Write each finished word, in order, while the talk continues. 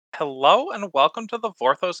Hello and welcome to the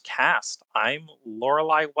Vorthos cast. I'm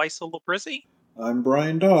Lorelei Weissel-Labrizzi. I'm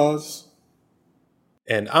Brian Dawes.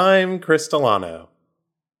 And I'm Chris Delano.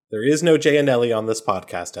 There is no Jay Anelli on this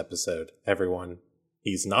podcast episode, everyone.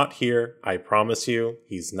 He's not here. I promise you,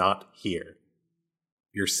 he's not here.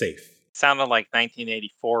 You're safe. Sounded like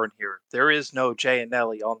 1984 in here. There is no Jay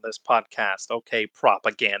Anelli on this podcast. Okay,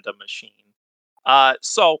 propaganda machine.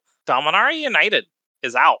 So Dominaria United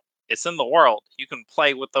is out. It's in the world. You can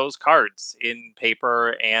play with those cards in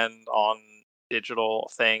paper and on digital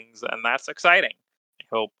things, and that's exciting. I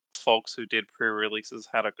hope folks who did pre-releases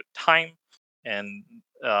had a good time, and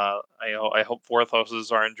I hope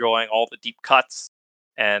Vorthoses are enjoying all the deep cuts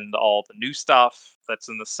and all the new stuff that's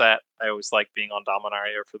in the set. I always like being on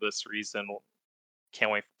Dominaria for this reason.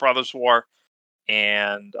 Can't wait for Brothers War,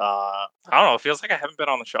 and I don't know. It feels like I haven't been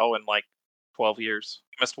on the show in like 12 years.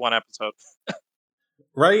 I missed one episode.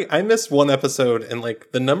 Right? I missed one episode, and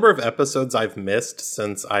like the number of episodes I've missed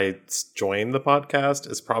since I joined the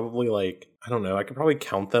podcast is probably like, I don't know, I could probably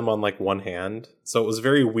count them on like one hand. So it was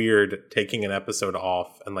very weird taking an episode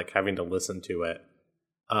off and like having to listen to it.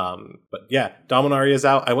 But yeah, Dominaria is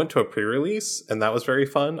out. I went to a pre-release and that was very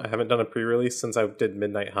fun. I haven't done a pre-release since I did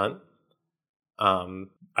Midnight Hunt. I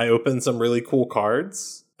opened some really cool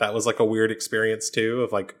cards. That was like a weird experience too,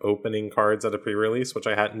 of like opening cards at a pre-release, which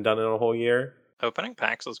I hadn't done in a whole year. Opening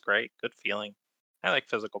packs is great. Good feeling. I like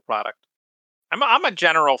physical product. I'm a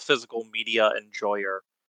general physical media enjoyer.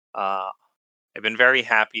 I've been very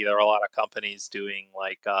happy. There are a lot of companies doing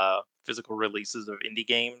like physical releases of indie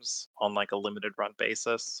games on like a limited run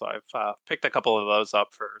basis. So I've picked a couple of those up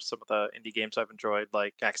for some of the indie games I've enjoyed,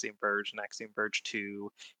 like Axiom Verge and Axiom Verge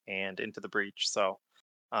 2 and Into the Breach. So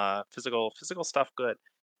physical stuff, good.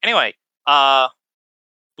 Anyway,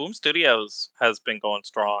 Boom Studios has been going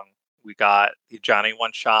strong. We got the Johnny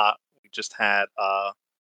One Shot. We just had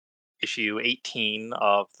issue 18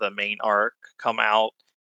 of the main arc come out.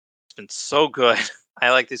 It's been so good. I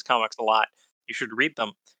like these comics a lot. You should read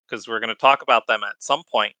them because we're going to talk about them at some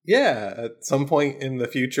point. Yeah, at some point in the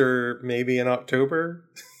future, maybe in October.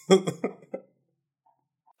 I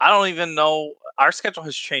don't even know. Our schedule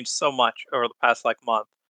has changed so much over the past like month.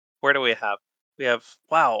 Where do we have? We have,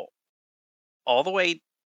 wow, all the way.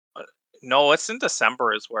 No, it's in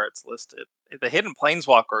December is where it's listed. The Hidden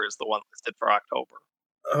Planeswalker is the one listed for October.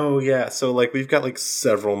 Oh yeah, so like we've got like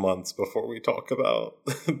several months before we talk about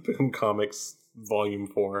Boom Comics Volume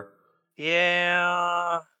 4.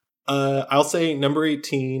 Yeah. I'll say number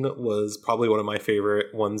 18 was probably one of my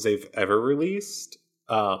favorite ones they've ever released.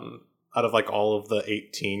 Out of like all of the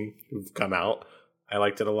 18 who've come out, I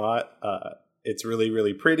liked it a lot. It's really,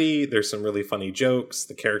 really pretty. There's some really funny jokes.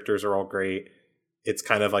 The characters are all great. It's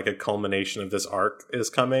kind of like a culmination of this arc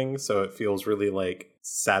is coming, so it feels really like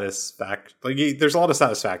there's a lot of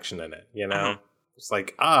satisfaction in it, you know? Mm-hmm. It's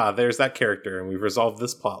like, there's that character and we've resolved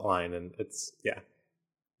this plot line, and it's, yeah.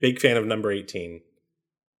 Big fan of number 18.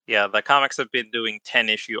 Yeah, the comics have been doing 10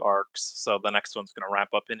 issue arcs, so the next one's going to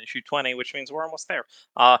wrap up in issue 20, which means we're almost there.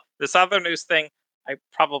 This other news thing, I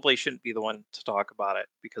probably shouldn't be the one to talk about it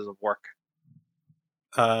because of work.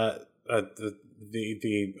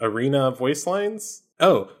 The arena voice lines?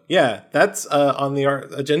 Oh, yeah, that's on the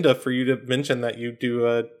agenda for you to mention that you do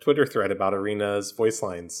a Twitter thread about Arena's voice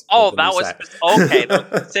lines. Oh, that was okay. No,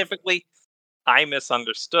 specifically, I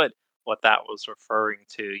misunderstood what that was referring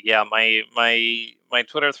to. Yeah, my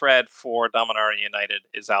Twitter thread for Dominaria United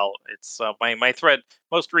is out. It's my thread.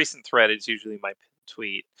 Most recent thread is usually my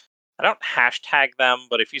tweet. I don't hashtag them,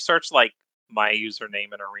 but if you search like my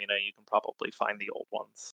username in Arena, you can probably find the old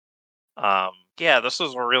ones. Yeah, this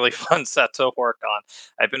was a really fun set to work on.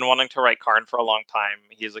 I've been wanting to write Karn for a long time.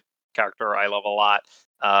 He's a character I love a lot.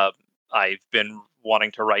 I've been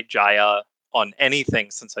wanting to write Jaya on anything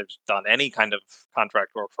since I've done any kind of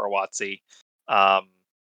contract work for WotC. I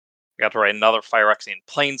got to write another Phyrexian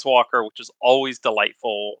Planeswalker, which is always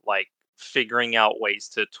delightful, like figuring out ways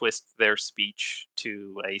to twist their speech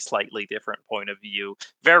to a slightly different point of view.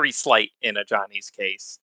 Very slight in a Johnny's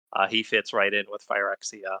case. He fits right in with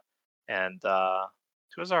Phyrexia. And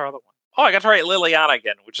who was our other one? Oh, I got to write Liliana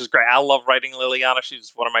again, which is great. I love writing Liliana.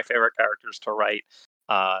 She's one of my favorite characters to write,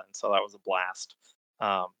 and so that was a blast.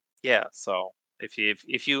 Yeah, so if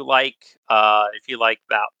you like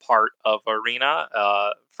that part of Arena,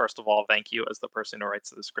 first of all, thank you as the person who writes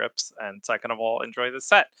the scripts, and second of all, enjoy the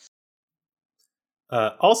set.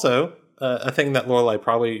 Also, a thing that Lorelei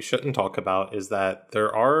probably shouldn't talk about is that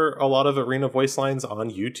there are a lot of Arena voice lines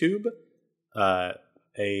on YouTube.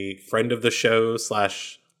 A friend of the show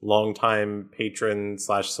 / longtime patron /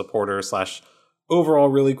 supporter / overall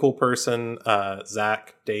really cool person,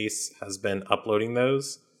 Zach Dace, has been uploading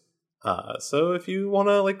those. So if you want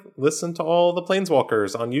to like listen to all the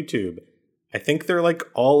Planeswalkers on YouTube, I think they're like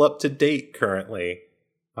all up to date currently.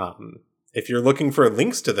 If you're looking for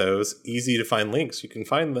links to those, easy to find links, you can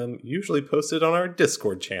find them usually posted on our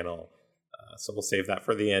Discord channel. So we'll save that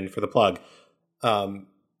for the end for the plug.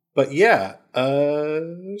 But yeah,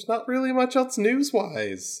 there's not really much else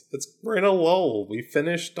news-wise. We're in a lull. We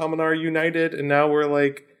finished Dominar United, and now we're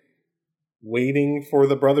like waiting for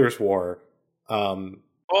the Brothers War.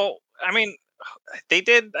 Well, I mean, they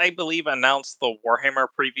did, I believe, announce the Warhammer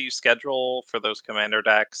preview schedule for those Commander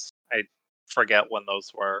decks. I forget when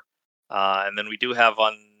those were. And then we do have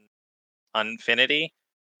Unfinity.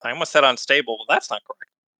 I almost said Unstable, but that's not correct.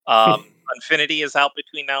 Unfinity is out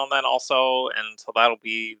between now and then also, and so that'll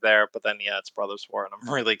be there. But then, yeah, it's Brothers War, and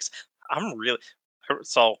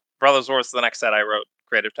so Brothers War is the next set I wrote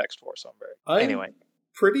creative text for. So anyway.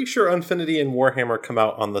 Pretty sure Unfinity and Warhammer come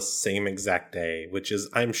out on the same exact day, which is,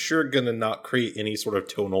 I'm sure, gonna not create any sort of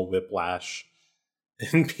tonal whiplash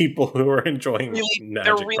in people who are enjoying Magic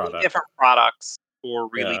they're really products. Different products for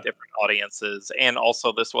really different audiences, and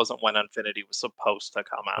also this wasn't when Unfinity was supposed to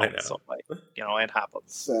come out. So, like, it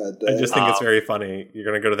happens. Sad I just think it's very funny. You're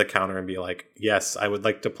gonna go to the counter and be like, "Yes, I would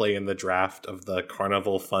like to play in the draft of the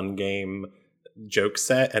Carnival Fun Game joke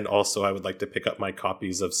set, and also I would like to pick up my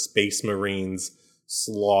copies of Space Marines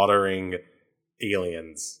slaughtering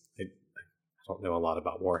aliens." I don't know a lot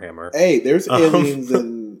about Warhammer. Hey, there's aliens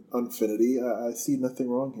in Unfinity. I see nothing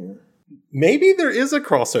wrong here. Maybe there is a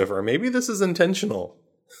crossover. Maybe this is intentional.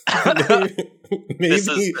 maybe this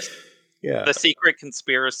is the secret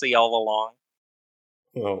conspiracy all along.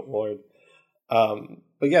 Oh, Lord.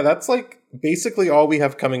 But yeah, that's like basically all we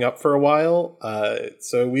have coming up for a while.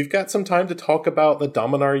 So we've got some time to talk about the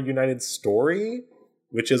Dominar United story,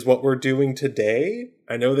 which is what we're doing today.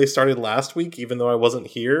 I know they started last week, even though I wasn't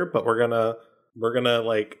here, but we're gonna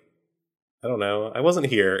like, I don't know. I wasn't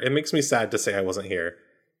here. It makes me sad to say I wasn't here.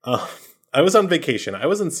 I was on vacation. I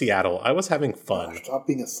was in Seattle. I was having fun. Gosh, stop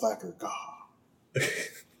being a slacker.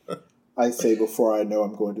 God. I say before I know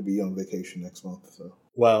I'm going to be on vacation next month. So.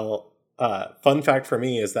 Well, fun fact for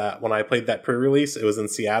me is that when I played that pre-release, it was in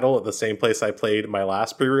Seattle at the same place I played my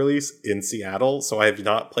last pre-release in Seattle. So I have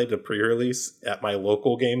not played a pre-release at my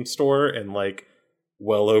local game store in like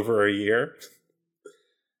well over a year.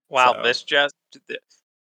 Wow, so. This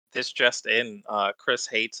just in. Chris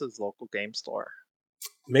hates his local game store.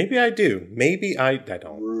 Maybe I do. Maybe I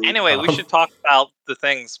don't. Anyway, we should talk about the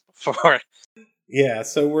things before. Yeah,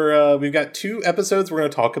 so we've got 2 episodes we're going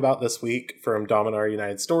to talk about this week from Dominar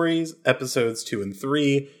United Stories. Episodes 2 and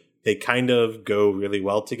 3, they kind of go really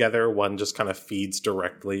well together. One just kind of feeds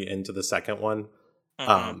directly into the second one.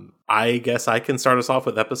 Mm-hmm. I guess I can start us off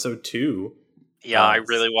with episode 2. Yeah, I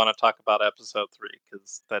really want to talk about episode 3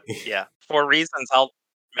 because for reasons I'll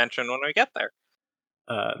mention when we get there.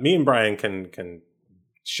 Me and Brian can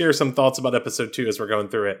share some thoughts about episode 2 as we're going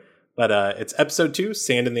through it. But it's episode 2,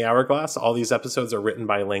 Sand in the Hourglass. All these episodes are written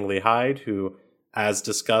by Langley Hyde, who, as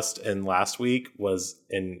discussed in last week, was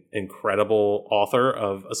an incredible author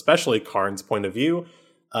of especially Karn's point of view.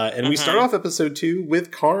 And we start off episode 2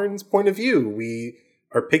 with Karn's point of view. We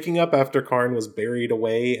are picking up after Karn was buried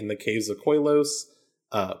away in the caves of Koilos.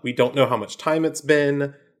 We don't know how much time it's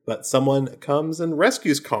been, but someone comes and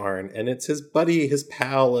rescues Karn, and it's his buddy, his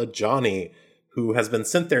pal, Johnny, who has been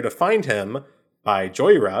sent there to find him by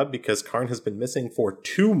Joyra because Karn has been missing for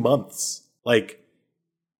 2 months. Like,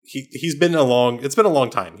 it's been a long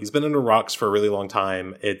time. He's been under rocks for a really long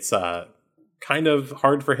time. It's kind of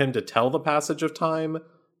hard for him to tell the passage of time,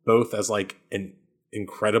 both as like an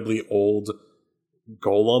incredibly old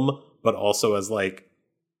golem, but also as like,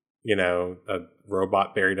 a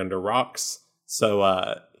robot buried under rocks.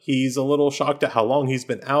 So he's a little shocked at how long he's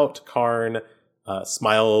been out. Karn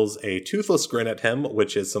smiles a toothless grin at him,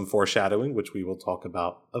 which is some foreshadowing, which we will talk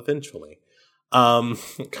about eventually.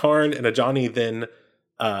 Karn and Ajani then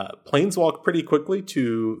planeswalk pretty quickly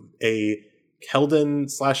to a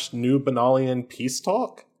Keldon/New Benalian peace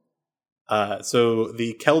talk. So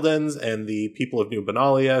the Keldons and the people of New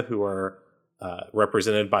Benalia, who are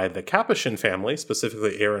represented by the Capuchin family,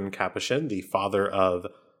 specifically Aaron Capuchin, the father of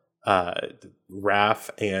Raph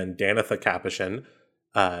and Danitha Capuchin,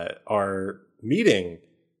 are meeting.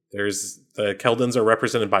 The Keldons are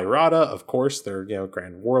represented by Rada, of course, they're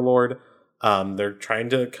Grand Warlord. They're trying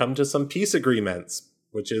to come to some peace agreements,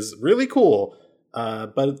 which is really cool.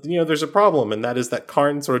 But there's a problem, and that is that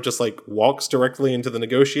Karn sort of just like walks directly into the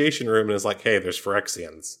negotiation room and is like, "Hey, there's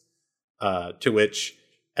Phyrexians." To which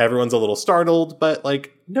everyone's a little startled, but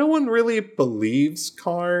like no one really believes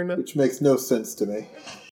Karn, which makes no sense to me.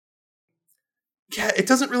 Yeah, it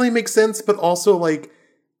doesn't really make sense, but also like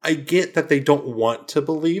I get that they don't want to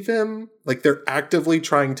believe him. Like, they're actively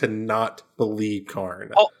trying to not believe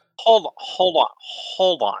Karn. Oh,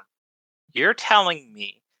 hold on. You're telling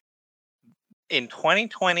me in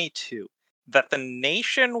 2022 that the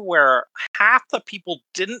nation where half the people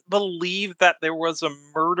didn't believe that there was a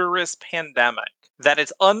murderous pandemic, that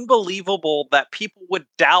it's unbelievable that people would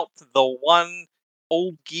doubt the one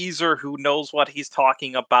old geezer who knows what he's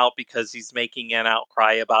talking about because he's making an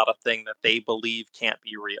outcry about a thing that they believe can't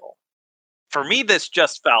be real. For me, this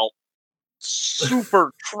just felt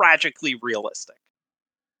super tragically realistic.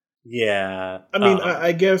 Yeah. I mean,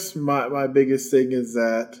 I guess my biggest thing is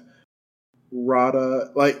that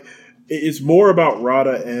Rada, like, it's more about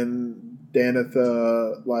Rada and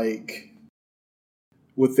Danitha, like,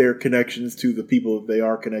 with their connections to the people that they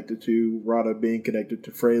are connected to. Rada being connected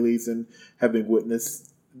to Freyleys and having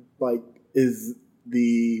witnessed, like, is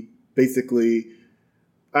the basically,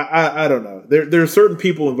 I don't know. There are certain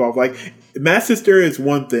people involved. Like, mass hysteria is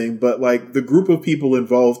one thing, but like the group of people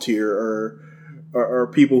involved here are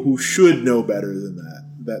people who should know better than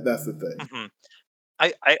that. That's the thing. Mm-hmm.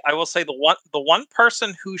 I will say the one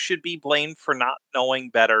person who should be blamed for not knowing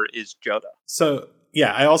better is Joda. So,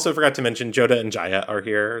 yeah, I also forgot to mention Joda and Jaya are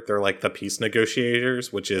here. They're like the peace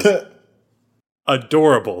negotiators, which is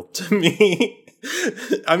adorable to me.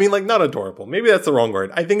 I mean, like, not adorable. Maybe that's the wrong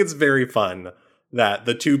word. I think it's very fun that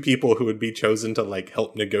the two people who would be chosen to like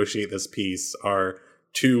help negotiate this peace are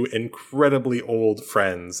two incredibly old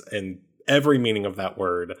friends in every meaning of that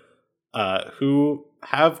word, who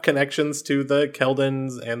have connections to the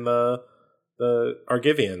Keldans and the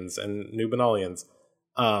Argivians and Nubenalians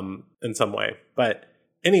in some way. But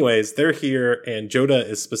anyways, they're here, and Joda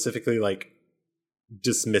is specifically like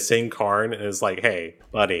dismissing Karn and is like, hey,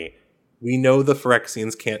 buddy, we know the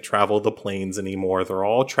Phyrexians can't travel the plains anymore. They're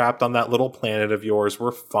all trapped on that little planet of yours.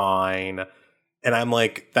 We're fine. And I'm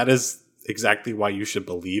like, that is exactly why you should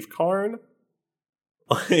believe Karn.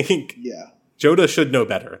 Like, yeah, Joda should know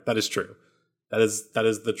better. That is true. That is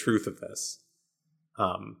the truth of this.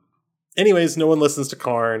 Anyways, no one listens to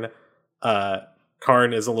Karn.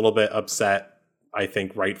 Karn is a little bit upset, I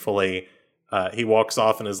think rightfully. He walks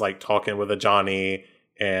off and is like talking with Ajani,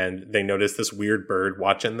 and they notice this weird bird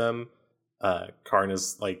watching them. Karn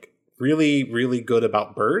is like really, really good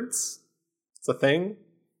about birds. It's a thing.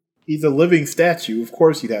 He's a living statue. Of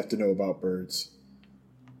course he'd have to know about birds.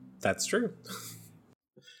 That's true.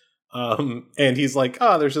 And he's like,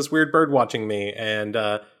 there's this weird bird watching me. And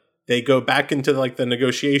they go back into like the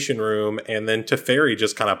negotiation room, and then Teferi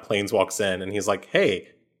just kind of planeswalks in, and he's like, hey,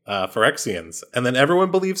 Phyrexians. And then everyone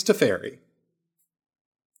believes Teferi.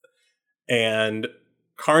 And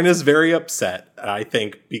Karn is very upset, I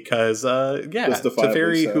think, because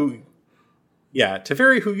Teferi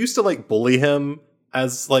who used to like bully him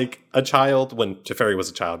as like a child when Teferi was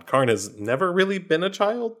a child. Karn has never really been a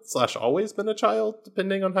child / always been a child,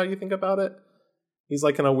 depending on how you think about it. He's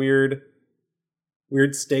like in a weird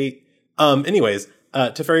state. Anyways,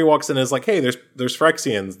 Teferi walks in and is like, hey, there's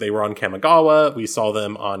Phyrexians. They were on Kamigawa. We saw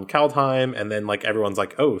them on Kaldheim. And then like everyone's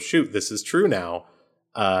like, oh shoot, this is true now.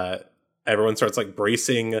 Everyone starts like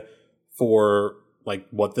bracing for like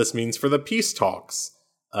what this means for the peace talks.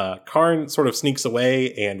 Karn sort of sneaks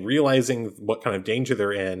away, and realizing what kind of danger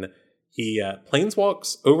they're in, he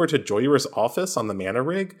planeswalks over to Joyra's office on the mana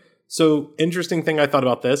rig. So, interesting thing I thought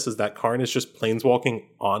about this is that Karn is just planeswalking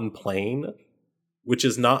on plane, which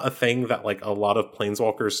is not a thing that like a lot of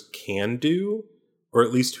planeswalkers can do, or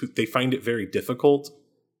at least they find it very difficult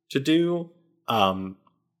to do. And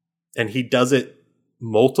he does it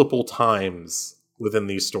multiple times within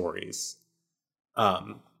these stories.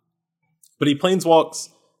 But he planeswalks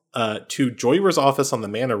to Joyra's office on the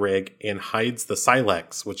mana rig and hides the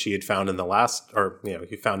Silex, which he had found in the last,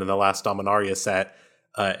 Dominaria set.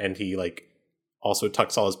 And he like also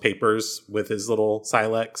tucks all his papers with his little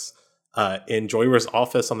Silex in Joyra's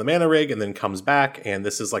office on the mana rig, and then comes back. And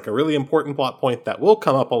this is like a really important plot point that will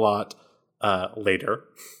come up a lot later.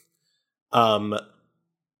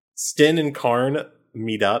 Sten and Karn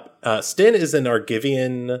meet up. Sten is an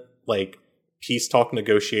Argivian like peace talk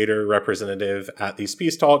negotiator representative at these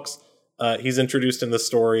peace talks. He's introduced in the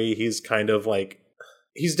story. He's kind of like,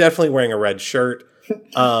 he's definitely wearing a red shirt.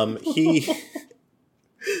 He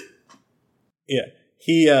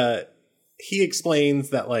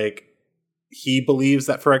explains that like he believes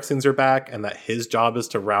that Phyrexians are back and that his job is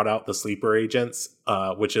to rout out the sleeper agents,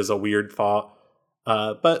 which is a weird thought.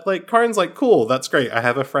 But like Karn's like, cool, that's great. I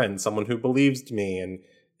have a friend, someone who believes me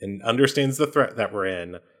and understands the threat that we're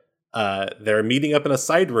in. They're meeting up in a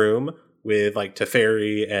side room with like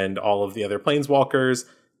Teferi and all of the other planeswalkers,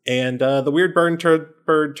 And the weird bird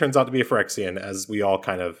turns out to be a Phyrexian, as we all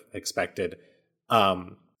kind of expected.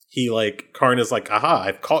 Karn is like, aha,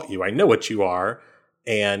 I've caught you. I know what you are.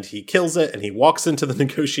 And he kills it, and he walks into the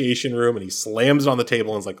negotiation room, and he slams it on the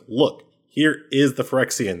table and is like, look, here is the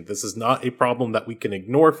Phyrexian. This is not a problem that we can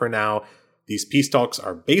ignore for now. These peace talks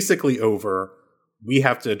are basically over. We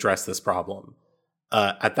have to address this problem.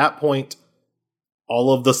 At that point,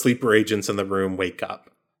 all of the sleeper agents in the room wake up.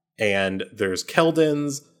 And there's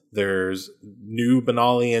Keldans, there's new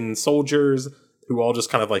Benalian soldiers who all just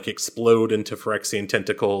kind of like explode into Phyrexian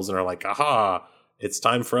tentacles and are like, aha, it's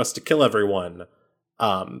time for us to kill everyone.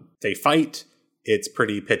 They fight. It's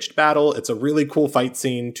pretty pitched battle. It's a really cool fight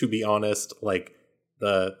scene, to be honest. Like,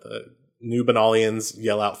 the new Benalians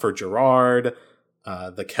yell out for Gerard.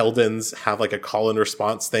 The Keldans have like a call and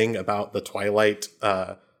response thing about the Twilight.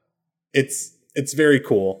 It's very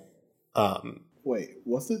cool. Wait,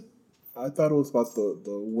 was it? I thought it was about the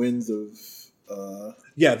winds of.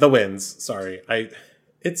 Yeah, the winds. Sorry,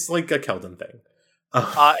 it's like a Keldan thing.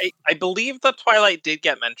 I believe the Twilight did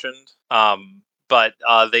get mentioned. But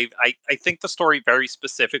I think the story very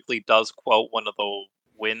specifically does quote one of the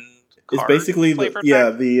wind. It's basically gosh,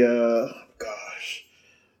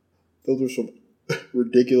 those are some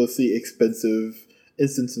ridiculously expensive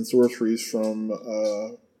instants and sorceries from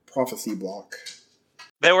Prophecy Block.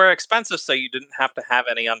 They were expensive, so you didn't have to have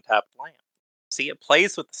any untapped land. See, it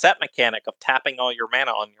plays with the set mechanic of tapping all your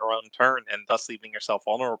mana on your own turn and thus leaving yourself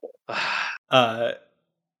vulnerable.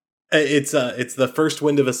 It's the first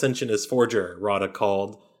wind of ascension is Forger, Rada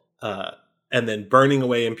called, and then burning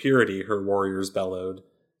away impurity, her warriors bellowed.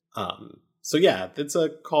 So yeah, it's a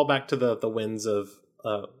callback to the winds of.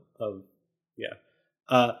 But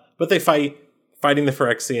they fighting the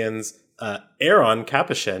Phyrexians. Aeron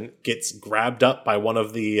Capuchin gets grabbed up by one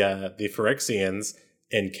of the Phyrexians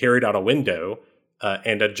and carried out a window,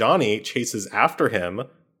 and Ajani chases after him,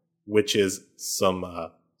 which is some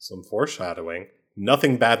foreshadowing.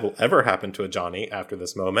 Nothing bad will ever happen to Ajani after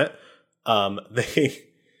this moment. They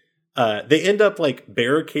end up like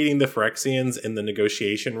barricading the Phyrexians in the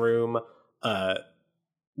negotiation room,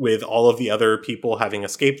 with all of the other people having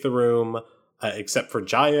escaped the room, except for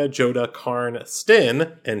Jaya, Joda, Karn,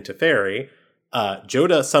 Stin, and Teferi.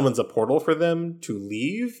 Joda summons a portal for them to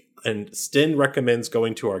leave, and Stin recommends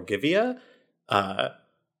going to Argivia.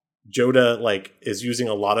 Joda is using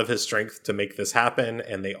a lot of his strength to make this happen,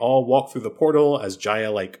 and they all walk through the portal as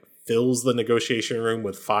Jaya fills the negotiation room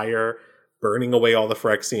with fire, burning away all the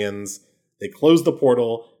Phyrexians. They close the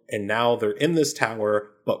portal, and now they're in this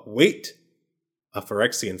tower, but wait! A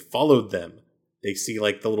Phyrexian followed them. They see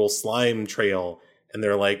the little slime trail, and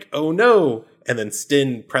they're like, oh no! And then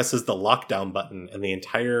Stin presses the lockdown button, and the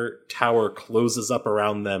entire tower closes up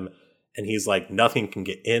around them, and he's like, nothing can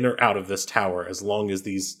get in or out of this tower as long as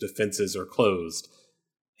these defenses are closed.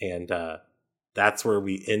 And that's where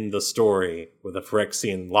we end the story, with a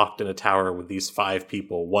Phyrexian locked in a tower with these 5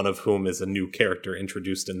 people, one of whom is a new character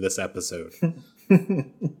introduced in this episode.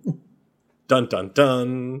 Dun dun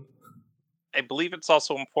dun! I believe it's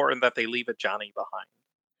also important that they leave Ajani behind.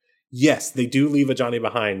 Yes, they do leave Ajani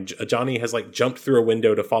behind. Ajani has jumped through a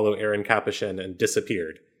window to follow Aeron Capuchin and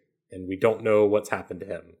disappeared. And we don't know what's happened to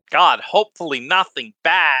him. God, hopefully nothing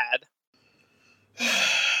bad.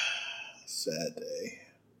 Sad day.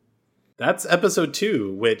 That's episode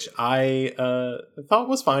 2, which I thought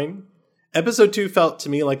was fine. Episode 2 felt to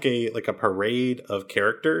me like a parade of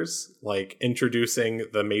characters, introducing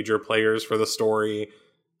the major players for the story,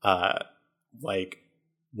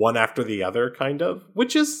 one after the other, kind of,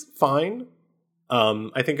 which is fine.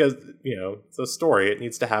 I think it's a story. It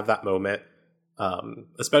needs to have that moment.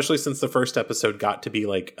 Especially since the first episode got to be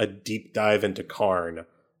a deep dive into Karn.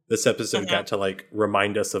 This episode got to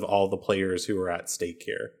remind us of all the players who are at stake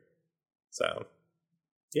here. So,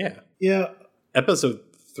 yeah. Yeah. Episode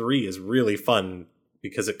 3 is really fun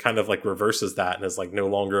because it kind of reverses that and is no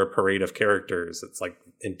longer a parade of characters. It's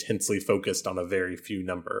intensely focused on a very few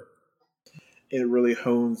number. It really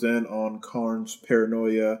hones in on Karn's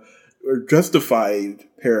paranoia, or justified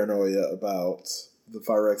paranoia about the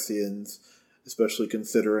Phyrexians, especially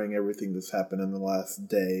considering everything that's happened in the last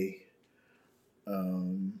day.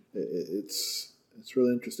 It's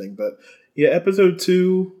really interesting. But yeah, episode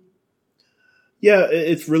 2, yeah,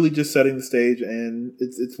 it's really just setting the stage, and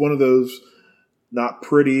it's one of those not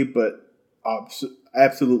pretty but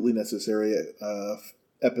absolutely necessary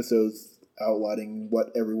episodes outlining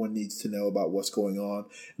what everyone needs to know about what's going on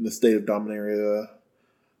in the state of Dominaria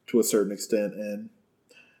to a certain extent, and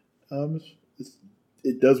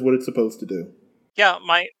it does what it's supposed to do. Yeah,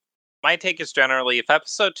 my take is generally, if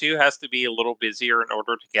episode 2 has to be a little busier in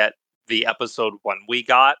order to get the episode 1 we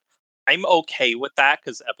got. I'm okay with that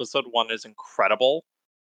because episode 1 is incredible.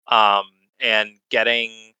 And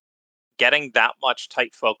getting that much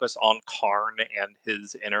tight focus on Karn and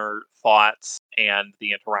his inner thoughts and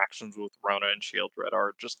the interactions with Rona and Shieldred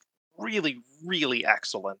are just really, really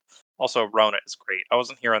excellent. Also, Rona is great. I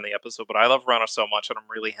wasn't here on the episode, but I love Rona so much, and I'm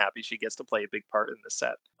really happy she gets to play a big part in this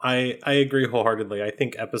set. I agree wholeheartedly. I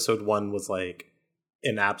think episode 1 was like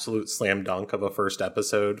an absolute slam dunk of a first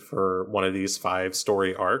episode for one of these 5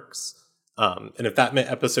 story arcs. And if that meant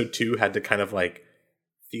episode 2 had to kind of like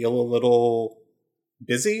feel a little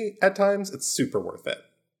busy at times, it's super worth it.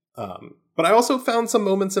 But I also found some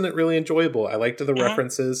moments in it really enjoyable. I liked the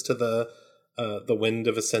references to the Wind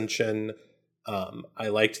of Ascension. I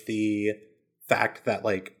liked the fact that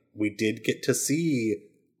like we did get to see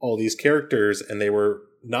all these characters and they were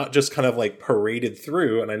not just kind of like paraded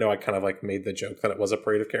through. And I know I kind of like made the joke that it was a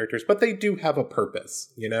parade of characters, but they do have a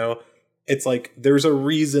purpose, you know? It's like there's a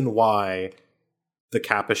reason why the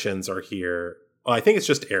Capuchins are here. Well, I think it's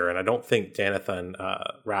just Aaron. I don't think Danitha and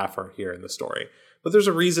Raph are here in the story. But there's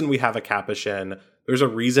a reason we have a Capuchin. There's a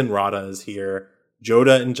reason Radha is here.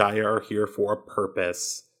 Joda and Jaya are here for a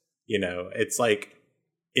purpose. You know, it's like,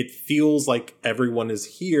 it feels like everyone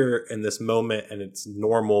is here in this moment and it's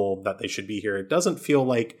normal that they should be here. It doesn't feel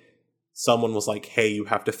like someone was like, hey, you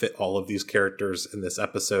have to fit all of these characters in this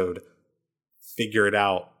episode. Figure it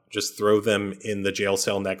out. Just throw them in the jail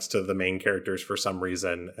cell next to the main characters for some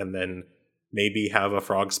reason. And then maybe have a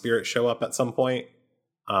frog spirit show up at some point.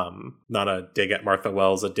 Not a dig at Martha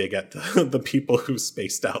Wells, a dig at the people who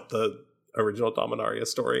spaced out the original Dominaria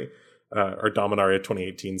story, or Dominaria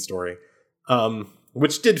 2018 story,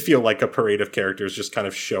 which did feel like a parade of characters just kind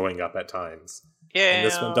of showing up at times. Yeah. And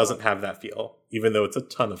this one doesn't have that feel, even though it's a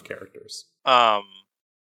ton of characters. I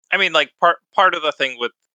mean, like, part of the thing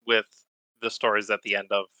with the stories at the end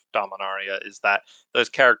of Dominaria is that those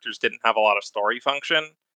characters didn't have a lot of story function.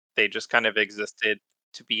 They just kind of existed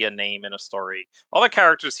to be a name in a story. All the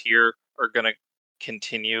characters here are going to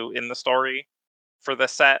continue in the story for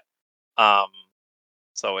this set.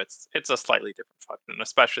 So it's a slightly different function,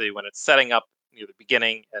 especially when it's setting up near the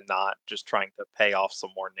beginning and not just trying to pay off some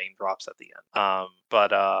more name drops at the end.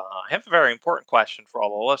 But I have a very important question for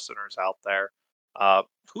all the listeners out there.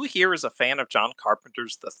 Who here is a fan of John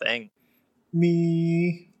Carpenter's The Thing?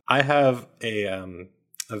 Me. I have a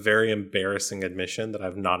very embarrassing admission that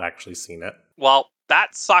I've not actually seen it. Well,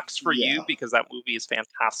 that sucks for you because that movie is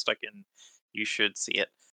fantastic and you should see it.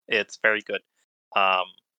 It's very good.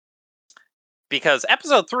 Because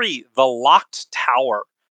episode 3, The Locked Tower,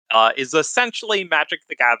 is essentially Magic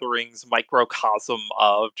the Gathering's microcosm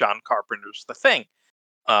of John Carpenter's The Thing,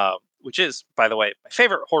 which is, by the way, my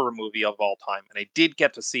favorite horror movie of all time. And I did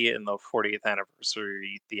get to see it in the 40th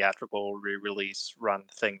anniversary theatrical re-release run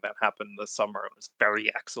thing that happened this summer. It was very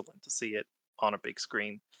excellent to see it on a big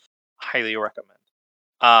screen. Highly recommend.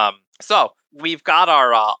 So we've got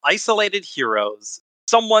our isolated heroes.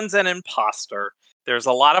 Someone's an imposter. There's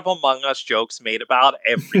a lot of Among Us jokes made about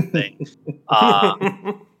everything.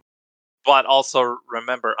 But also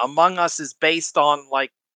remember, Among Us is based on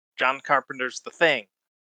like John Carpenter's The Thing.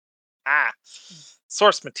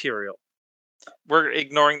 Source material. We're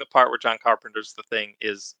ignoring the part where John Carpenter's The Thing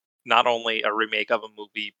is not only a remake of a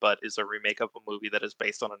movie, but is a remake of a movie that is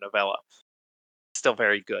based on a novella. Still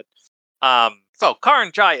very good. So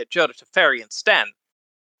Karn, Jaya, Joda, Teferi, and Sten,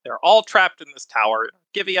 they're all trapped in this tower in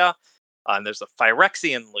Argivia, and there's a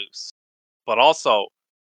Phyrexian loose. But also,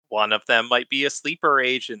 one of them might be a sleeper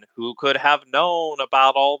agent who could have known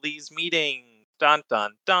about all these meetings. Dun,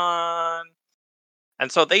 dun, dun.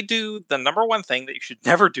 And so they do the number one thing that you should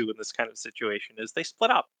never do in this kind of situation is they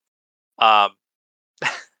split up.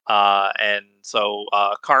 And so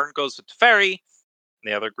Karn goes with Teferi,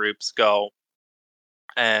 and the other groups go.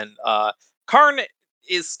 And Karn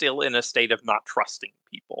is still in a state of not trusting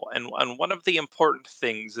people. And one of the important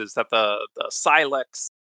things is that the Silex,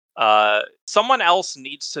 someone else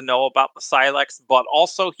needs to know about the Silex, but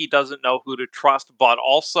also he doesn't know who to trust, but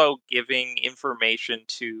also giving information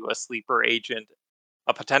to a sleeper agent,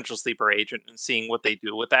 a potential sleeper agent, and seeing what they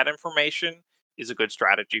do with that information is a good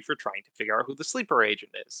strategy for trying to figure out who the sleeper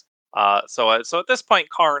agent is. So at this point,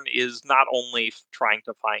 Karn is not only trying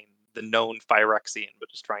to find the known Phyrexian, but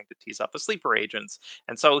is trying to tease out the sleeper agents.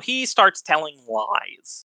 And so he starts telling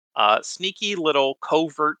lies, sneaky little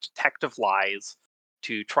covert detective lies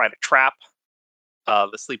to try to trap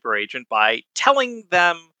the sleeper agent by telling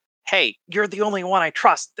them, hey, you're the only one I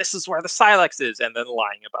trust. This is where the Silex is. And then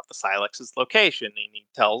lying about the Silex's location. And he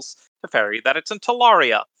tells Teferi that it's in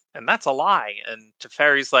Talaria. And that's a lie. And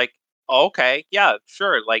Teferi's like, oh, okay, yeah,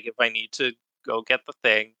 sure. Like, if I need to go get the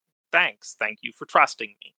thing, thanks. Thank you for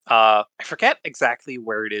trusting me. I forget exactly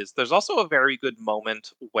where it is. There's also a very good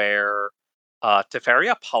moment where Teferi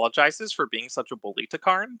apologizes for being such a bully to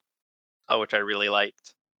Karn, which I really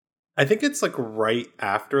liked. I think it's like right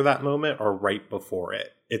after that moment or right before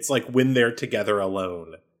it. It's like when they're together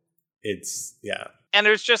alone. It's, yeah. And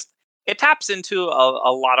there's just, it taps into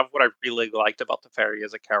a lot of what I really liked about Teferi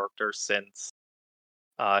as a character since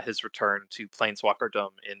his return to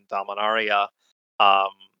Planeswalkerdom in Dominaria,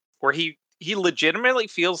 where he legitimately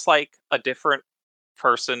feels like a different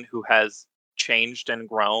person who has changed and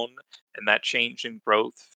grown, and that change and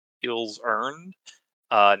growth feels earned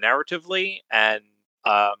narratively, and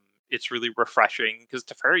it's really refreshing because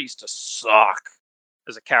Teferi used to suck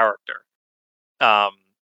as a character,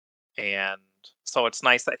 and so it's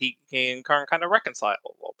nice that he can kind of reconcile a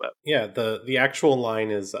little bit. Yeah, the actual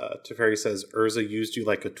line is Teferi says, Urza used you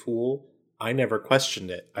like a tool. I never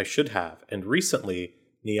questioned it. I should have. And recently,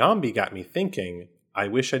 Niambi got me thinking, I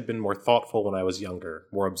wish I'd been more thoughtful when I was younger,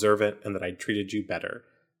 more observant, and that I'd treated you better.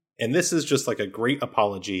 And this is just like a great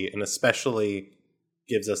apology, and especially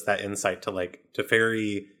gives us that insight to like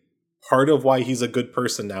Teferi. Part of why he's a good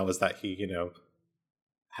person now is that he,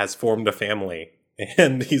 has formed a family,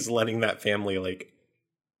 and he's letting that family like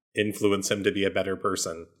influence him to be a better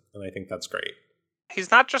person. And I think that's great.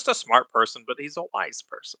 He's not just a smart person, but he's a wise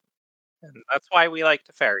person. And that's why we like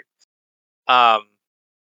Teferi.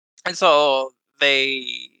 And so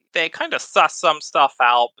they kind of suss some stuff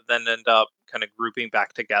out, but then end up kind of grouping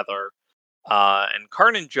back together. And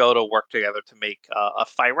Karn and Joda work together to make a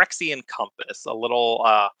Phyrexian compass. A little,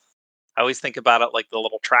 I always think about it like the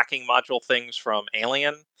little tracking module things from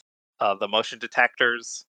Alien, the motion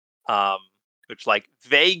detectors, which like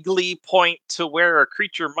vaguely point to where a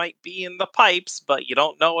creature might be in the pipes, but you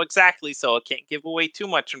don't know exactly, so it can't give away too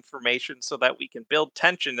much information so that we can build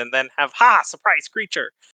tension and then have, surprise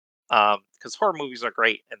creature. Because horror movies are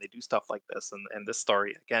great and they do stuff like this, and this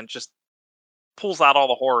story again just pulls out all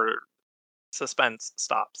the horror suspense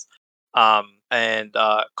stops. And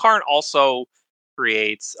Karn also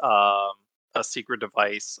creates a secret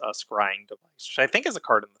device, a scrying device, which I think is a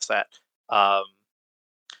card in the set,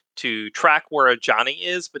 to track where a Johnny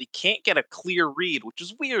is, but he can't get a clear read, which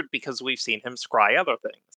is weird because we've seen him scry other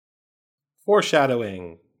things.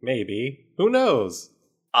 Foreshadowing, maybe. Who knows?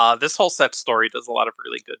 This whole set story does a lot of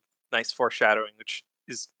really good, nice foreshadowing, which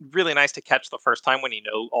is really nice to catch the first time when you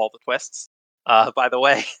know all the twists. By the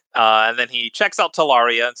way, and then he checks out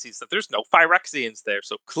Talaria and sees that there's no Phyrexians there,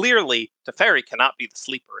 so clearly Teferi cannot be the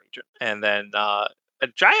sleeper agent. And then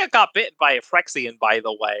Jaya got bitten by a Phyrexian, by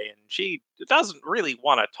the way, and she doesn't really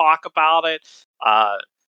want to talk about it.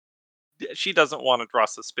 She doesn't want to draw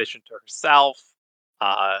suspicion to herself.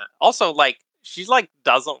 Also, like, she's like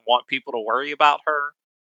doesn't want people to worry about her.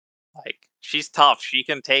 Like, she's tough. She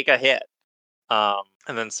can take a hit.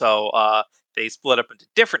 And then so they split up into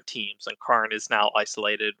different teams, and Karn is now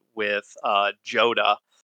isolated with Joda.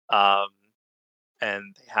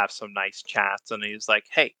 And they have some nice chats, and he's like,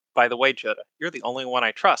 hey, by the way, Joda, you're the only one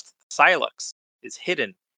I trust. Silex is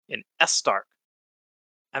hidden in Estark.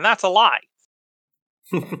 And that's a lie.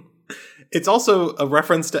 It's also a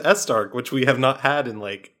reference to Estark, which we have not had in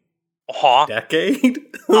like a decade.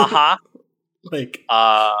 Like,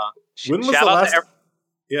 when was the last?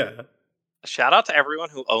 Yeah. Shout out to everyone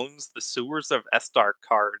who owns the Sewers of Estark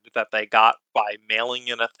card that they got by mailing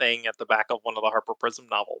in a thing at the back of one of the Harper Prism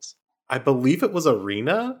novels. I believe it was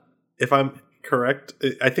Arena, if I'm correct.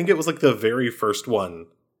 I think it was like the very first one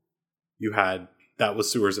you had that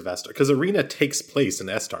was Sewers of Estark. Because Arena takes place in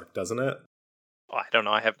Estark, doesn't it? Oh, I don't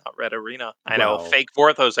know. I have not read Arena. I know Fake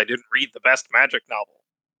Vorthos. I didn't read the best Magic novel.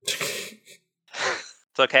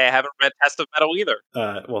 It's okay. I haven't read Test of Metal either.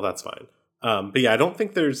 Well, that's fine. But yeah, I don't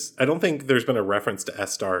think there's been a reference to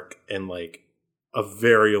Estark in like a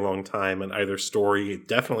very long time in either story.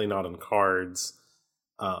 Definitely not in cards.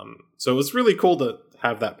 So it was really cool to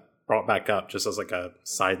have that brought back up just as like a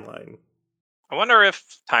sideline. I wonder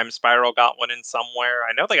if Time Spiral got one in somewhere.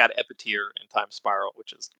 I know they got Epiteer in Time Spiral,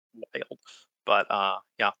 which is wild. But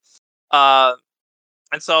yeah.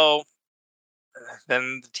 And so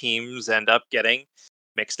then the teams end up getting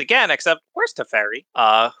mixed again, except where's Teferi,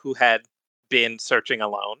 who had been searching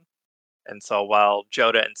alone. And so while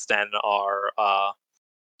Joda and Sten are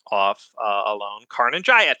off alone, Karn and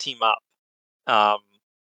Jaya team up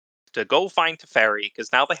to go find Teferi,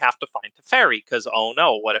 because now they have to find Teferi, because oh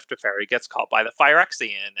no, what if Teferi gets caught by the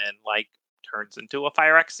Phyrexian and like turns into a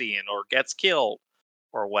Phyrexian or gets killed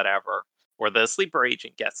or whatever, or the sleeper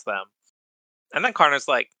agent gets them. And then Karn is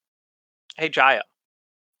like, hey Jaya,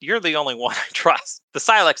 you're the only one I trust. The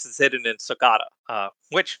Silex is hidden in Sokata,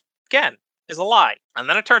 which again is a lie. And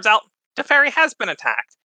then it turns out Teferi has been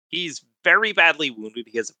attacked. He's very badly wounded.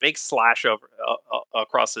 He has a big slash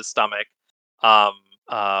across his stomach.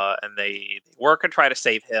 And they work and try to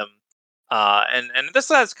save him. And this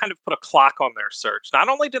has kind of put a clock on their search. Not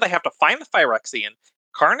only do they have to find the Phyrexian,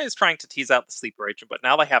 Karn is trying to tease out the sleeper agent, but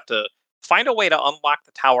now they have to find a way to unlock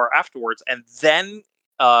the tower afterwards and then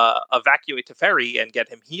evacuate Teferi and get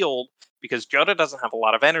him healed, because Joda doesn't have a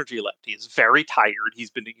lot of energy left. He's very tired.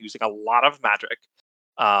 He's been using a lot of magic.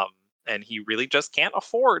 And he really just can't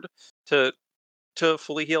afford to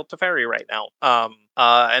fully heal Teferi right now.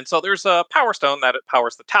 And so there's a power stone that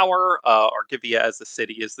powers the tower. Argivia as the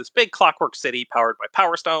city is this big clockwork city powered by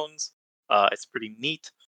power stones. It's pretty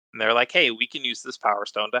neat. And they're like, hey, we can use this power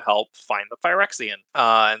stone to help find the Phyrexian.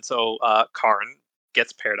 And so Karn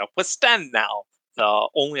gets paired up with Sten now, the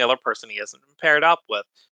only other person he hasn't been paired up with.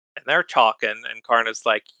 And they're talking, and Karn is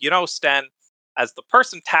like, Sten, as the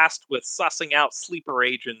person tasked with sussing out sleeper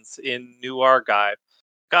agents in New Argive,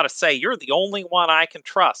 gotta say, you're the only one I can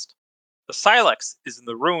trust. The Silex is in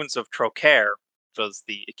the ruins of Trocaire, which was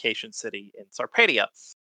the Acacian city in Sarpedia.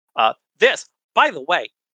 This, by the way,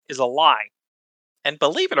 is a lie. And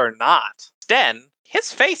believe it or not, Sten,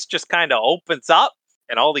 his face just kind of opens up,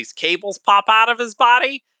 and all these cables pop out of his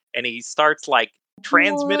body, and he starts, like,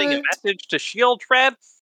 transmitting a message to Shieldred,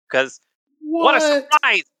 because, what a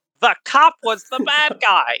surprise! The cop was the bad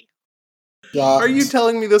guy! Are you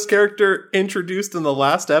telling me this character introduced in the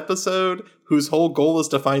last episode, whose whole goal is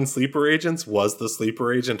to find sleeper agents, was the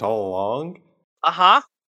sleeper agent all along? Uh-huh.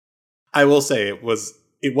 I will say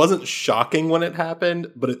it wasn't shocking when it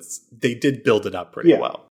happened, but they did build it up pretty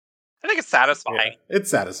well. I think it's satisfying. Yeah,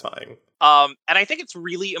 it's satisfying. And I think it's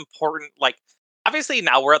really important, like, obviously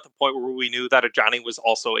now we're at the point where we knew that Ajani was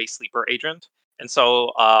also a sleeper agent. And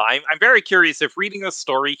so I'm very curious if reading this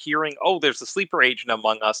story, hearing, oh, there's a sleeper agent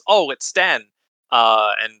among us, oh, it's Sten.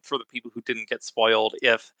 And for the people who didn't get spoiled,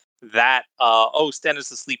 if that, Sten is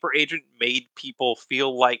the sleeper agent, made people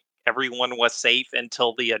feel like everyone was safe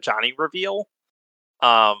until the Ajani reveal.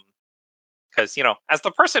 Because, as the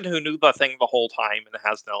person who knew the thing the whole time and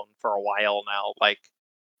has known for a while now, like,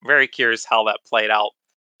 very curious how that played out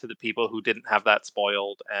to the people who didn't have that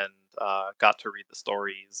spoiled and got to read the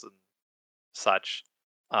stories and such.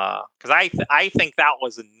 Because I think that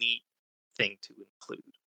was a neat thing to include.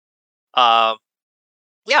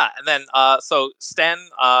 Yeah, and then so Sten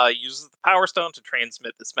uses the Power Stone to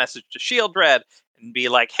transmit this message to Shieldred and be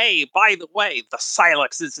like, hey, by the way, the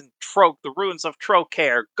Silex is in the ruins of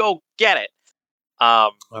Trocaire. Go get it.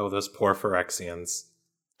 Those poor Phyrexians.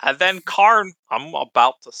 And then Karn, I'm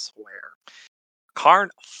about to swear, Karn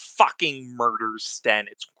fucking murders Sten.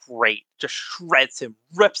 It's great. Just shreds him,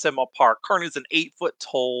 rips him apart. Karn is an 8-foot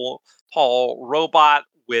tall robot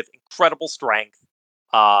with incredible strength.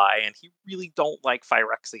 And he really don't like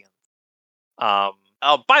Phyrexians.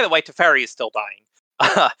 By the way, Teferi is still dying.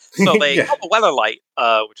 So they call the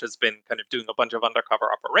Weatherlight, which has been kind of doing a bunch of undercover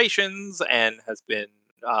operations and has been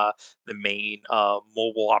the main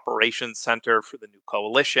mobile operations center for the new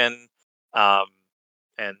coalition.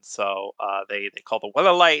 And so they call the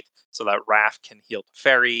Weatherlight so that Raph can heal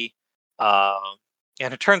Teferi.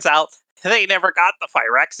 And it turns out they never got the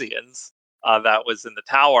Phyrexians that was in the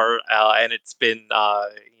tower, and it's been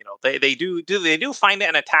they do find it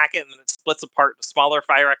and attack it, and then it splits apart into smaller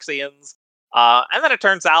Phyrexians. And then it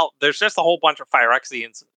turns out there's just a whole bunch of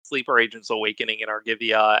Phyrexians, sleeper agents awakening in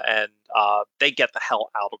Argivia, and they get the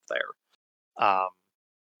hell out of there.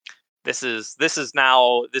 This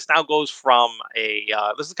now goes from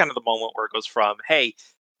this is kind of the moment where it goes from, hey,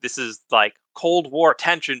 this is like Cold War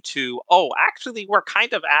tension to, oh, actually we're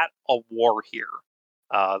kind of at a war here.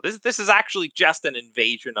 This is actually just an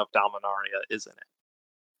invasion of Dominaria, isn't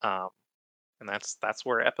it? And that's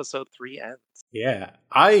where episode 3 ends. Yeah,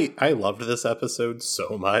 I loved this episode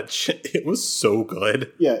so much. It was so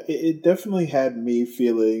good. Yeah, it definitely had me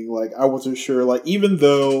feeling like I wasn't sure. Like, even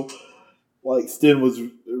though like Sten was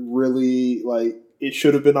really, like, it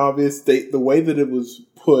should have been obvious, the way that it was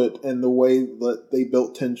put and the way that they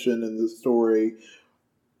built tension in the story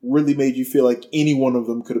really made you feel like any one of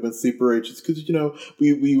them could have been sleeper agents. Because,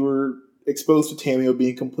 we were exposed to Tamio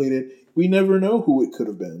being completed. We never know who it could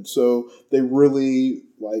have been. So they really,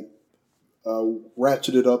 like,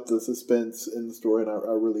 ratcheted up the suspense in the story, and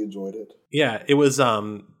I really enjoyed it. Yeah, it was,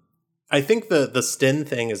 I think the Sten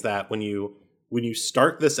thing is that when you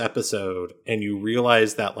start this episode and you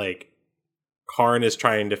realize that, like, Karn is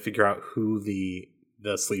trying to figure out who the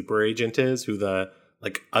sleeper agent is, who the,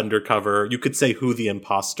 like, undercover, you could say who the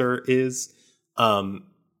imposter is.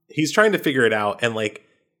 He's trying to figure it out, and, like,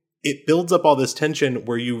 it builds up all this tension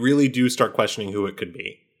where you really do start questioning who it could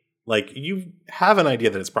be. like, you have an idea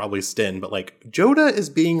that it's probably Sten, but, like, Joda is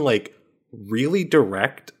being, like, really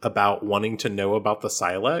direct about wanting to know about the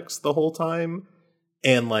Silex the whole time.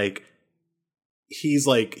 And, like, he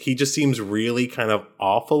just seems really kind of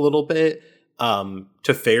off a little bit.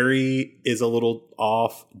 Teferi is a little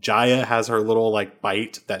off. Jaya has her little, like,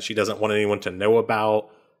 bite that she doesn't want anyone to know about.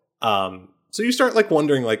 So you start, like,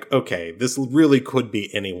 wondering, like, okay, this really could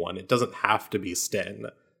be anyone. It doesn't have to be Sten.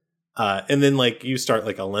 And then, like, you start,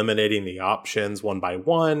 like, eliminating the options one by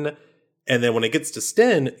one. And then when it gets to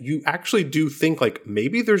Sten, you actually do think, like,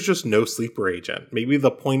 maybe there's just no sleeper agent. Maybe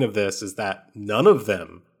the point of this is that none of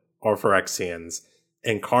them are Phyrexians.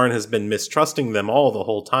 And Karn has been mistrusting them all the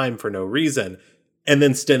whole time for no reason. And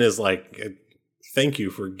then Sten is like, thank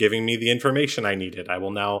you for giving me the information I needed. I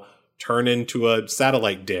will now turn into a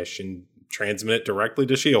satellite dish and transmit it directly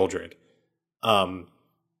to Sheoldred. And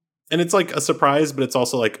it's like a surprise, but it's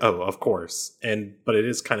also like, oh, of course. But it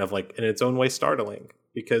is kind of like in its own way startling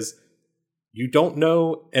because you don't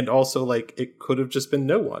know. And also like it could have just been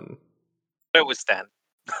no one. It was Sten.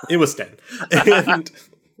 It was Sten. And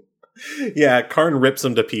yeah, Karn rips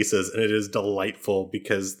him to pieces, and it is delightful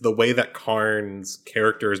because the way that Karn's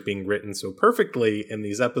character is being written so perfectly in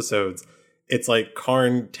these episodes, it's like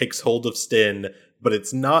Karn takes hold of Sten, but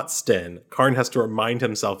it's not Sten. Karn has to remind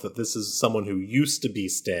himself that this is someone who used to be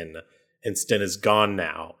Sten, and Sten is gone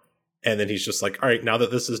now. And then he's just like, all right, now that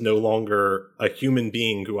this is no longer a human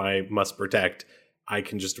being who I must protect, I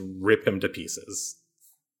can just rip him to pieces.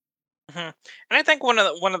 Mm-hmm. And I think one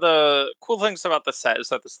of the cool things about the set is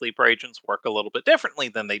that the sleeper agents work a little bit differently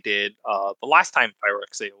than they did the last time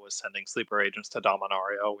Phyrexia was sending sleeper agents to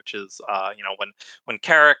Dominaria, which is when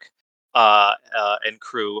Carrick and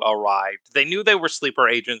crew arrived, they knew they were sleeper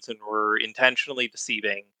agents and were intentionally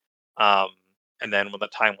deceiving. And then when the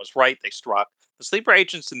time was right, they struck. The sleeper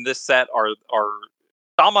agents in this set are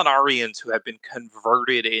Dominarians who have been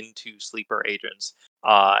converted into sleeper agents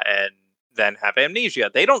and then have amnesia.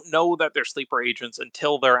 They don't know that they're sleeper agents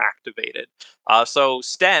until they're activated. So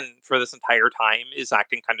Sten, for this entire time, is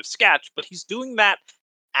acting kind of sketch, but he's doing that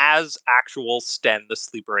as actual Sten, the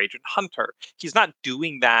sleeper agent hunter. He's not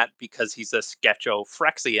doing that because he's a sketcho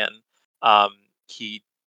Phyrexian. He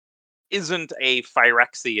isn't a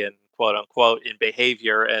Phyrexian, quote unquote, in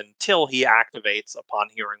behavior until he activates upon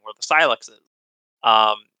hearing where the Silex is.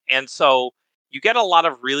 And so you get a lot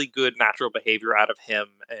of really good natural behavior out of him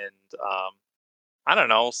and, I don't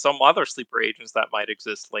know, some other sleeper agents that might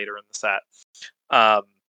exist later in the set. I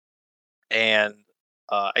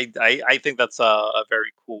think that's a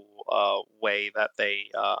very cool way that they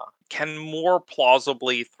can more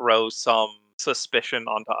plausibly throw some suspicion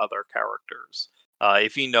onto other characters.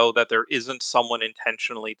 If you know that there isn't someone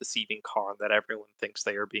intentionally deceiving Karn, that everyone thinks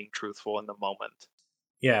they are being truthful in the moment.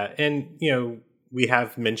 Yeah, and, we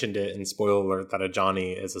have mentioned it in spoiler alert that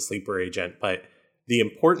Ajani is a sleeper agent, but the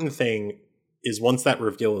important thing is once that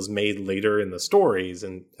reveal is made later in the stories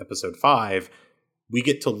in episode 5, we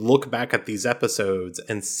get to look back at these episodes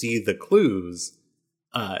and see the clues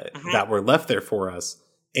that were left there for us.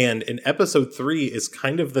 And in episode 3 is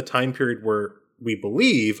kind of the time period where we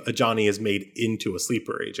believe Ajani is made into a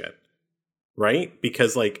sleeper agent, right?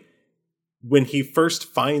 Because like when he first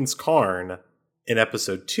finds Karn in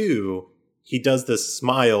episode 2, he does this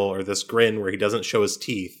smile or this grin where he doesn't show his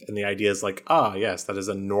teeth. And the idea is like, yes, that is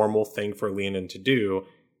a normal thing for Leonin to do.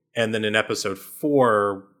 And then in episode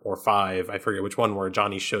 4 or 5, I forget which one, where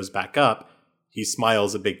Johnny shows back up, he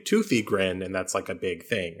smiles a big toothy grin, and that's like a big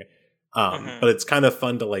thing. But it's kind of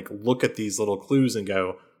fun to like look at these little clues and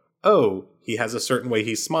go, oh, he has a certain way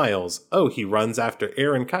he smiles. Oh, he runs after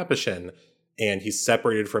Aaron Capuchin, and he's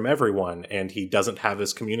separated from everyone, and he doesn't have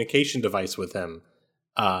his communication device with him.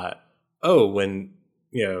 When,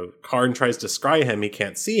 Karn tries to scry him, he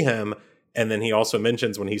can't see him. And then he also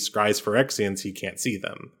mentions when he scries Phyrexians, he can't see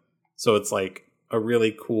them. So it's like a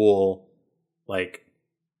really cool, like,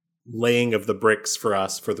 laying of the bricks for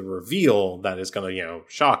us for the reveal that is going to,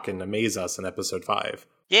 shock and amaze us in episode 5.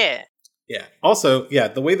 Yeah. Yeah. Also,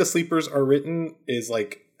 the way the sleepers are written is,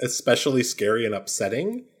 like, especially scary and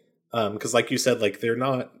upsetting. Because like you said, like, they're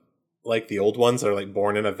not like the old ones that are, like,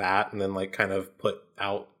 born in a vat and then, like, kind of put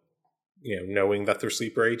out, knowing that they're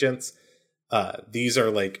sleeper agents. These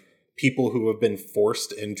are, like, people who have been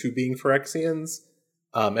forced into being Phyrexians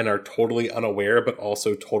and are totally unaware, but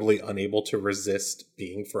also totally unable to resist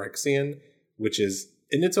being Phyrexian, which is,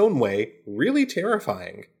 in its own way, really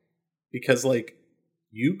terrifying. Because, like,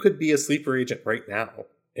 you could be a sleeper agent right now,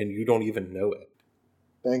 and you don't even know it.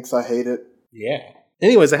 Thanks, I hate it. Yeah.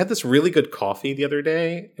 Anyways, I had this really good coffee the other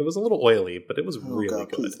day. It was a little oily, but it was really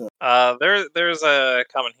good. There's a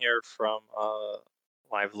comment here from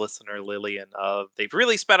live listener Lillian, they've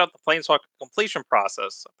really sped up the Planeswalker completion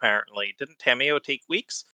process, apparently. Didn't Tameo take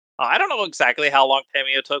weeks? I don't know exactly how long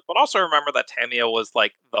Tameo took, but also remember that Tameo was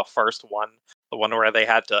like the first one, the one where they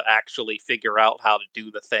had to actually figure out how to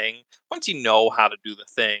do the thing. Once you know how to do the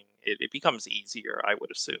thing, it becomes easier, I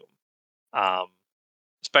would assume. Um,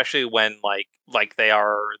 Especially when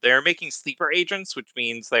they're making sleeper agents, which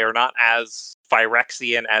means they are not as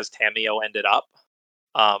Phyrexian as Tameo ended up.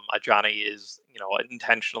 Ajani is,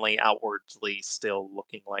 intentionally outwardly still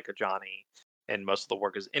looking like Ajani, and most of the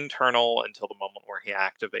work is internal until the moment where he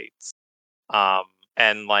activates.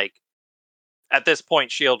 And like at this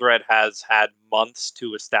point, Shield Red has had months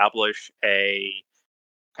to establish a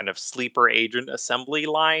kind of sleeper agent assembly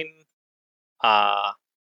line,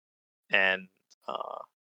 and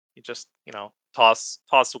you just toss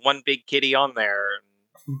one big kitty on there,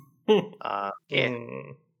 and yeah.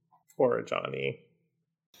 Poor Johnny.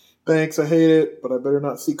 Thanks, I hate it, but I better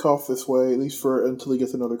not see Koth this way, at least for until he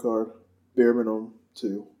gets another card. Bare minimum,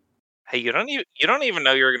 2. Hey, you don't even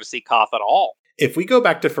know you're going to see Koth at all. If we go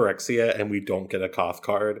back to Phyrexia and we don't get a Koth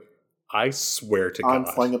card, I swear to God, I'm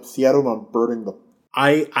flying up to Seattle and I'm burning the...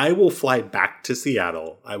 I will fly back to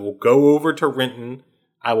Seattle. I will go over to Renton.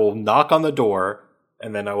 I will knock on the door,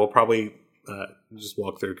 and then I will probably just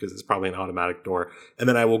walk through because it's probably an automatic door. And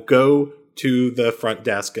then I will go to the front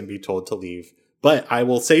desk and be told to leave. But I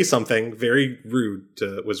will say something very rude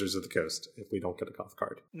to Wizards of the Coast if we don't get a Koth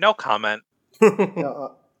card. No comment.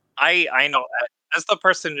 I know that. As the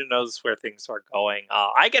person who knows where things are going,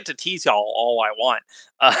 I get to tease y'all all I want.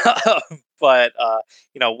 But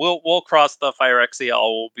we'll cross the Phyrexia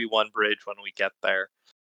all will be one bridge when we get there.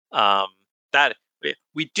 That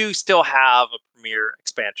we do still have a premier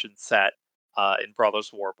expansion set in Brothers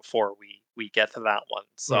War before we get to that one.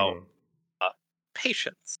 So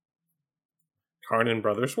patience. Karn in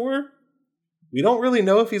Brothers War? We don't really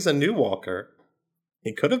know if he's a new Walker.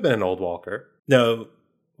 He could have been an old Walker. No.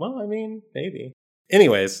 Well, I mean, maybe.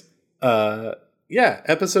 Anyways,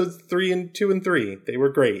 episodes 3 and 2 and 3. They were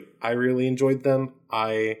great. I really enjoyed them.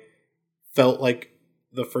 I felt like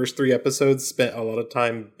the first 3 episodes spent a lot of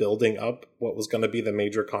time building up what was going to be the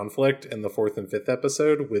major conflict in the 4th and 5th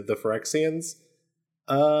episode with the Phyrexians.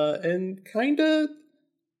 And kind of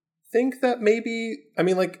think that maybe,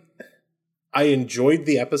 I enjoyed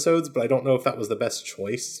the episodes, but I don't know if that was the best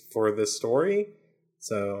choice for this story.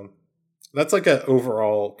 So that's like an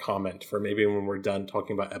overall comment for maybe when we're done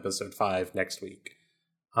talking about episode 5 next week.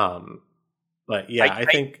 But yeah, I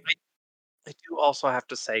think... I do also have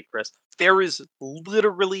to say, Chris, there is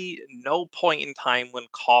literally no point in time when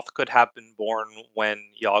Koth could have been born when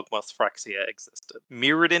Yawgmoth Phyrexia existed.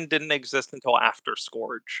 Mirrodin didn't exist until after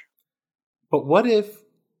Scourge. But what if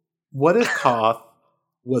Koth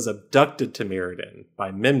was abducted to Mirrodin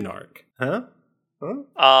by Mimnarch? Huh?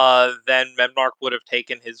 Then Memnarch would have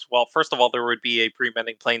taken his... Well, first of all, there would be a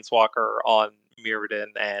pre-mending Planeswalker on Mirrodin,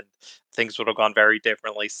 and things would have gone very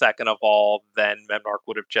differently. Second of all, then Memnarch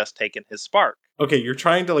would have just taken his spark. Okay, you're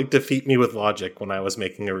trying to defeat me with logic when I was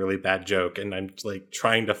making a really bad joke, and I'm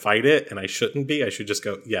trying to fight it, and I shouldn't be. I should just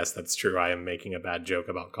go, yes, that's true, I am making a bad joke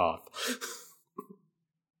about Koth.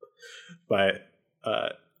 But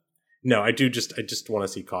no, I just want to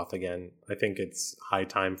see Koth again. I think it's high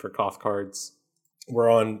time for Koth cards. We're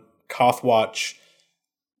on Koth Watch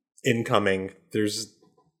incoming. There's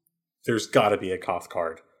got to be a Koth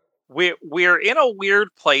card. We're in a weird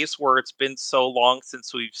place where it's been so long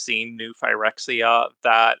since we've seen new Phyrexia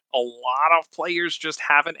that a lot of players just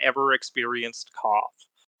haven't ever experienced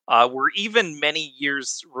Koth. We're even many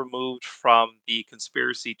years removed from the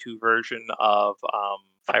Conspiracy 2 version of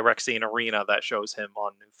Phyrexian Arena that shows him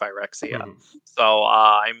on new Phyrexia. Mm-hmm. So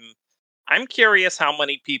I'm curious how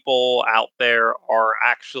many people out there are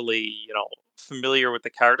actually, familiar with the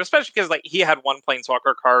character, especially because he had one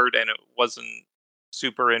Planeswalker card and it wasn't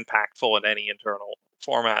super impactful in any internal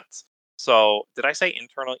formats. So did I say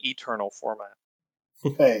eternal format?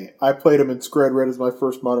 Hey, I played him in Scred Red as my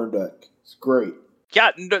first modern deck. It's great.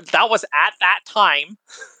 Yeah, that was at that time.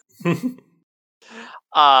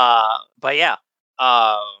 But yeah,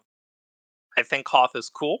 I think Koth is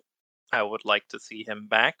cool. I would like to see him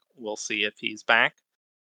back. We'll see if he's back.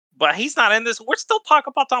 But he's not in this. We're still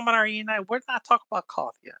talking about Dominaria United. We're not talking about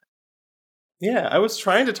Koth yet. Yeah, I was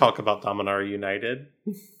trying to talk about Dominaria United.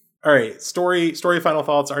 All right, story final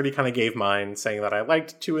thoughts. I already kind of gave mine, saying that I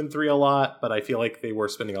liked 2 and 3 a lot, but I feel like they were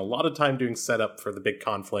spending a lot of time doing setup for the big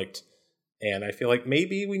conflict. And I feel like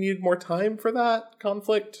maybe we needed more time for that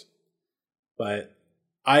conflict. But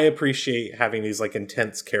I appreciate having these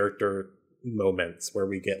intense character moments where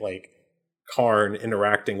we get Karn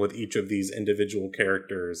interacting with each of these individual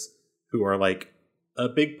characters who are a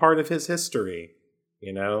big part of his history,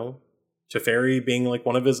 you know? Teferi being like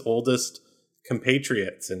one of his oldest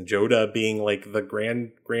compatriots, and Joda being like the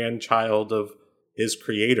grandchild of his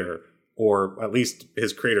creator, or at least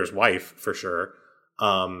his creator's wife for sure.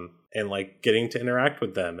 And like getting to interact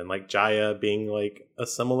with them, and like Jaya being like a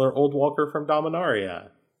similar old walker from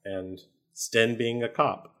Dominaria, and Sten being a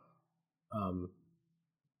cop.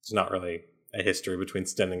 It's not really a history between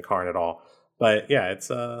Sten and Karn at all, but yeah,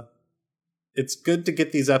 it's good to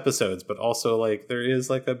get these episodes, but also like there is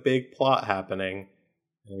like a big plot happening,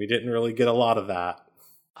 and we didn't really get a lot of that.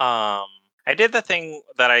 I did the thing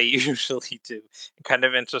that I usually do, kind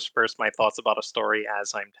of intersperse my thoughts about a story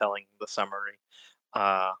as I'm telling the summary.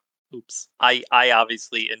 I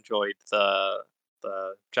obviously enjoyed the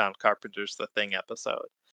John Carpenter's The Thing episode.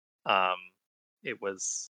 It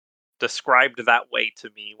was described that way to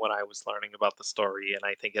me when I was learning about the story, and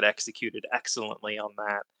I think it executed excellently on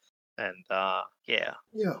that. And yeah,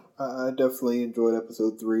 I definitely enjoyed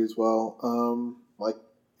episode 3 as well.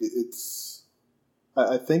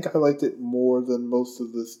 I think I liked it more than most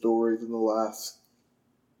of the stories in the last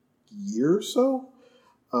year or so.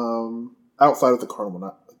 Outside of the Karn one.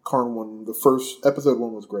 Karn one, the first episode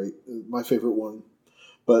 1 was great. My favorite one.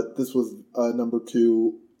 But this was number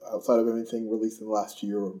 2 outside of anything released in the last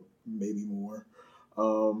year or maybe more.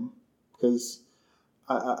 Because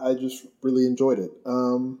I just really enjoyed it.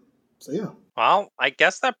 So yeah. Well, I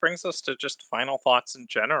guess that brings us to just final thoughts in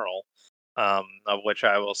general. Of which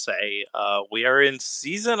I will say, we are in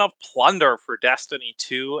Season of Plunder for Destiny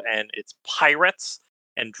 2, and it's pirates,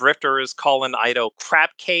 and Drifter is calling Ido crab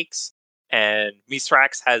cakes, and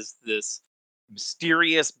Misrax has this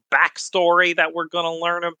mysterious backstory that we're going to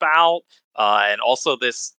learn about, and also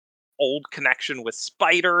this old connection with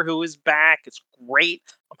Spider, who is back. It's great.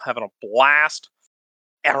 I'm having a blast.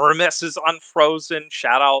 Aramis is unfrozen.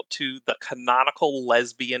 Shout out to the canonical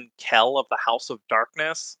lesbian Kel of the House of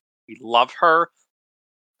Darkness. We love her.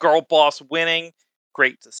 Girl boss winning.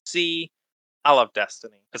 Great to see. I love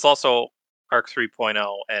Destiny. It's also Arc 3.0,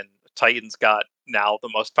 and Titan's got now the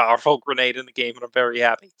most powerful grenade in the game, and I'm very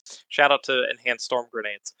happy. Shout out to Enhanced Storm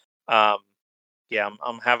Grenades. Yeah,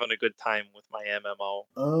 I'm having a good time with my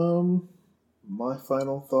MMO. My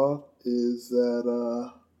final thought is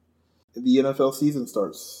that the NFL season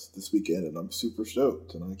starts this weekend, and I'm super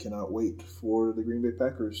stoked, and I cannot wait for the Green Bay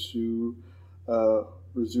Packers to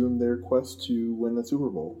resume their quest to win the Super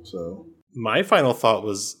Bowl. So my final thought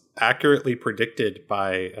was accurately predicted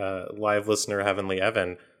by live listener Heavenly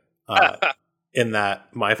Evan, in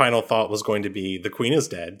that my final thought was going to be the Queen is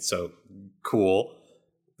dead. So cool.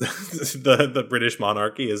 the British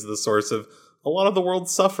monarchy is the source of a lot of the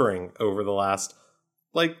world's suffering over the last,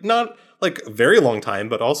 like, not like very long time,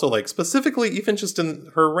 but also like specifically even just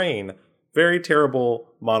in her reign. Very terrible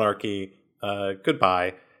monarchy.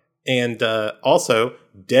 Goodbye. And also,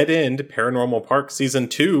 Dead End Paranormal Park Season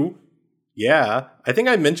 2. Yeah, I think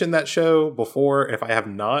I mentioned that show before. If I have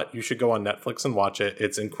not, you should go on Netflix and watch it.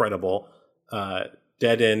 It's incredible.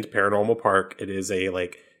 Dead End Paranormal Park. It is a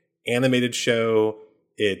like animated show.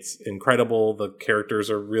 It's incredible. The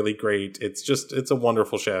characters are really great. It's a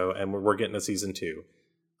wonderful show, and we're getting a Season 2.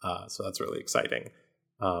 So that's really exciting.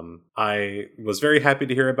 I was very happy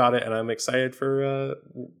to hear about it, and I'm excited for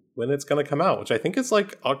when it's going to come out, which I think is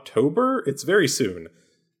like October. It's very soon.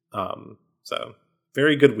 So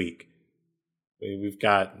very good week. We've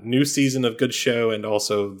got new season of good show, and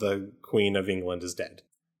also the Queen of England is dead.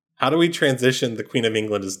 How do we transition the Queen of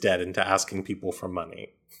England is dead into asking people for money?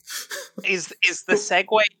 Is the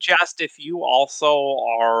segue just if you also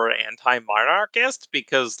are anti-monarchist?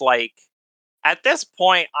 Because like at this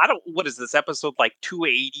point, what is this episode, like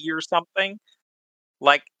 280 or something?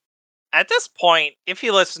 Like at this point, if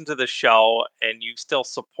you listen to the show and you still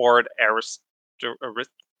support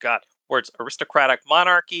aristocratic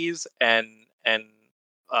monarchies and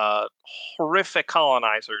horrific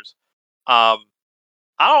colonizers, I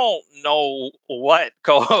don't know what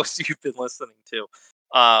co-hosts you've been listening to,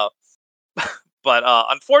 but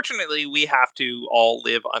unfortunately, we have to all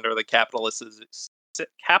live under the capitalist.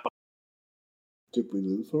 Did we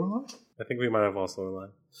lose Lorelai? I think we might have lost Lorelai.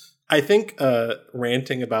 I think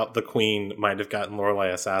ranting about the Queen might have gotten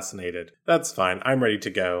Lorelai assassinated. That's fine. I'm ready to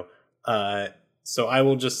go. So I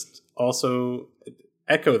will just also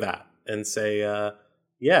echo that and say,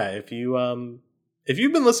 yeah, if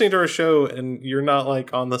you've been listening to our show and you're not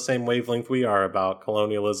like on the same wavelength we are about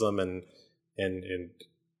colonialism and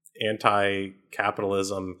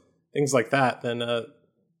anti-capitalism, things like that, then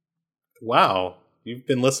wow, you've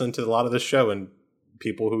been listening to a lot of this show and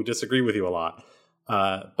people who disagree with you a lot.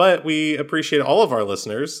 But we appreciate all of our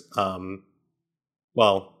listeners.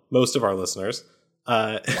 Well, most of our listeners.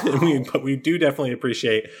 But we do definitely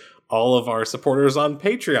appreciate all of our supporters on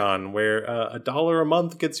Patreon, where $1 a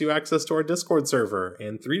month gets you access to our Discord server,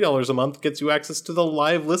 and $3 a month gets you access to the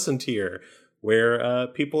live listen tier, where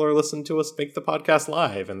people are listening to us make the podcast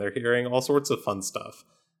live, and they're hearing all sorts of fun stuff.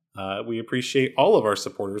 We appreciate all of our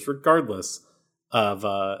supporters, regardless of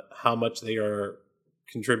how much they are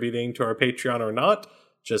contributing to our Patreon or not.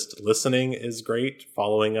 Just listening is great.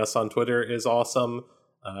 Following us on Twitter is awesome.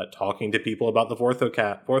 Talking to people about the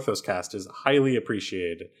Vorthoscast is highly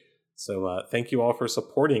appreciated. So thank you all for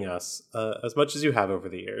supporting us as much as you have over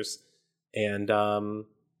the years. And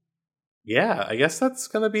yeah, I guess that's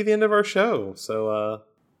going to be the end of our show. So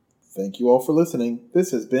thank you all for listening.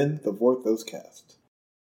 This has been the Vorthoscast.